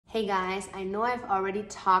Hey guys, I know I've already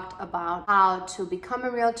talked about how to become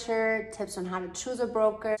a realtor, tips on how to choose a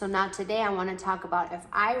broker. So now today I want to talk about if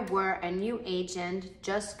I were a new agent,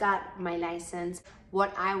 just got my license,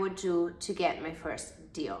 what I would do to get my first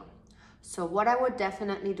deal. So what I would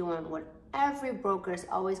definitely do and what every broker is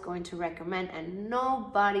always going to recommend, and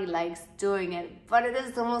nobody likes doing it, but it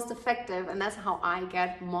is the most effective, and that's how I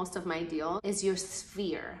get most of my deals, is your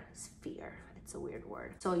sphere. It's a weird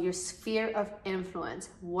word. So your sphere of influence.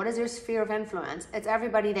 What is your sphere of influence? It's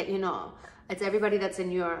everybody that you know. It's everybody that's in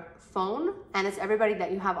your phone, and it's everybody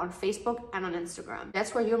that you have on Facebook and on Instagram.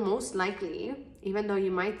 That's where you're most likely, even though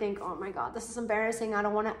you might think, oh my God, this is embarrassing. I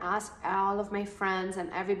don't want to ask all of my friends and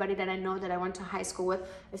everybody that I know that I went to high school with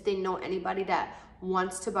if they know anybody that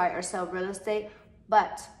wants to buy or sell real estate.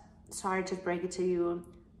 But sorry to break it to you,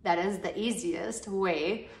 that is the easiest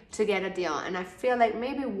way to get a deal. And I feel like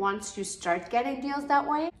maybe once you start getting deals that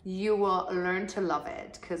way, you will learn to love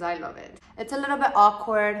it, because I love it. It's a little bit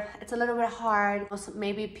awkward. It's a little bit hard. Also,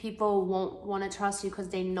 maybe people won't want to trust you because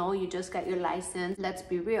they know you just got your license. Let's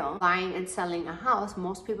be real. Buying and selling a house,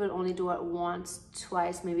 most people only do it once,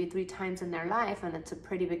 twice, maybe 3 times in their life, and it's a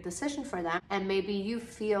pretty big decision for them. And maybe you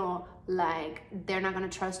feel like they're not going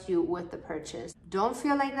to trust you with the purchase. Don't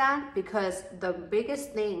feel like that, because the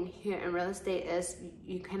biggest thing here in real estate is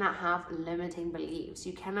you cannot have limiting beliefs.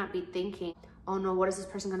 You cannot be thinking, oh no, what is this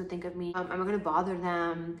person going to think of me? Am I going to bother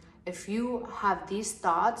them? If you have these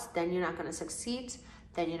thoughts, then you're not going to succeed,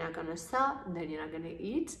 then you're not going to sell, then you're not going to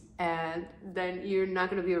eat, and then you're not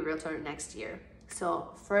going to be a realtor next year. So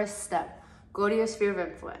first step, go to your sphere of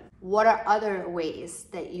influence. What are other ways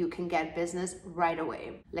that you can get business right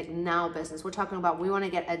away? Like now business. We're talking about we want to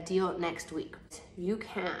get a deal next week. You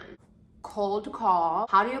can cold call.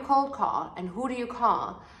 How do you cold call and who do you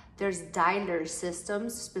call? There's dialer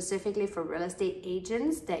systems specifically for real estate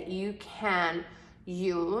agents that you can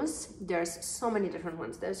use. There's so many different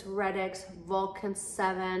ones. There's Redx, Vulcan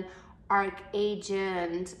 7, Arc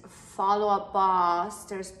Agent, Follow Up Boss.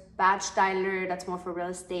 There's Batch Dialer, that's more for real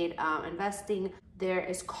estate investing. There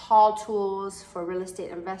is Call Tools for real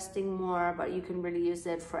estate investing more, but you can really use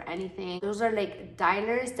it for anything. Those are like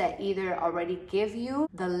dialers that either already give you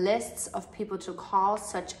the lists of people to call,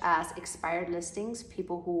 such as expired listings,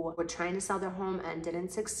 people who were trying to sell their home and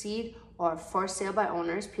didn't succeed, or for sale by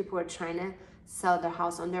owners, people who are trying to sell their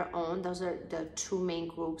house on their own. Those are the 2 main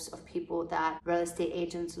groups of people that real estate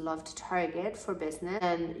agents love to target for business.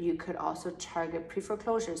 And you could also target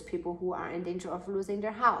pre-foreclosures, people who are in danger of losing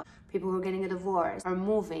their house, people who are getting a divorce or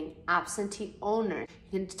moving, absentee owners.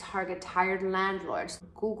 You can target tired landlords.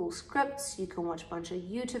 Google scripts, you can watch a bunch of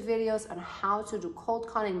YouTube videos on how to do cold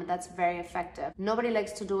calling, but that's very effective. Nobody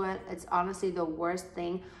likes to do it. It's honestly the worst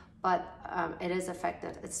thing, but it is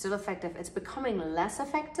effective. It's still effective. It's becoming less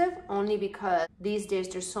effective only because these days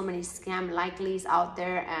there's so many scam likelies out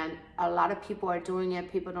there, and a lot of people are doing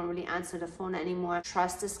it. People don't really answer the phone anymore.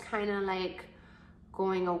 Trust is kind of like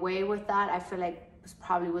going away with that. I feel like it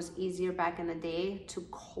probably was easier back in the day to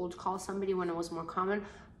cold call somebody when it was more common,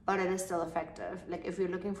 but it is still effective. Like if you're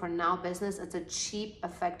looking for now business, it's a cheap,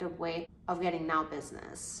 effective way of getting now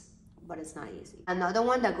business. But it's not easy. Another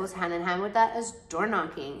one that goes hand in hand with that is door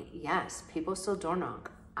knocking. Yes, people still door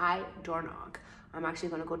knock. I door knock. I'm actually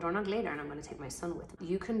gonna go door knock later, and I'm gonna take my son with me.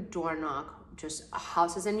 You can door knock just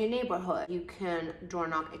houses in your neighborhood. You can door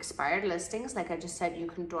knock expired listings. Like I just said, you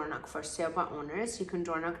can door knock for sale by owners. You can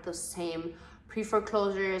door knock the same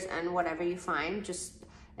pre-foreclosures and whatever you find. Just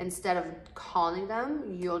instead of calling them,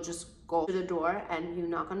 you'll just go to the door and you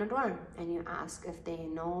knock on the door and you ask if they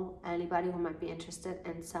know anybody who might be interested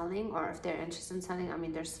in selling, or if they're interested in selling. I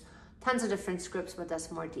mean, there's tons of different scripts, but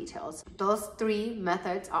that's more details. Those 3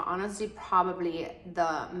 methods are honestly probably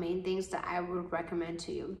the main things that I would recommend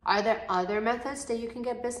to you. Are there other methods that you can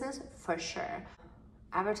get business? For sure.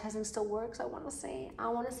 Advertising still works, I want to say.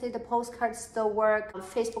 The postcards still work.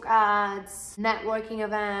 Facebook ads, networking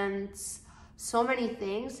events, so many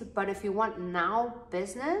things. But if you want now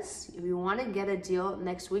business, if you want to get a deal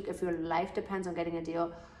next week, if your life depends on getting a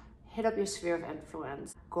deal, hit up your sphere of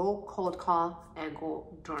influence. Go cold call and go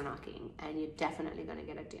door knocking, and you're definitely going to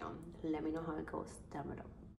get a deal. Let me know how it goes down below.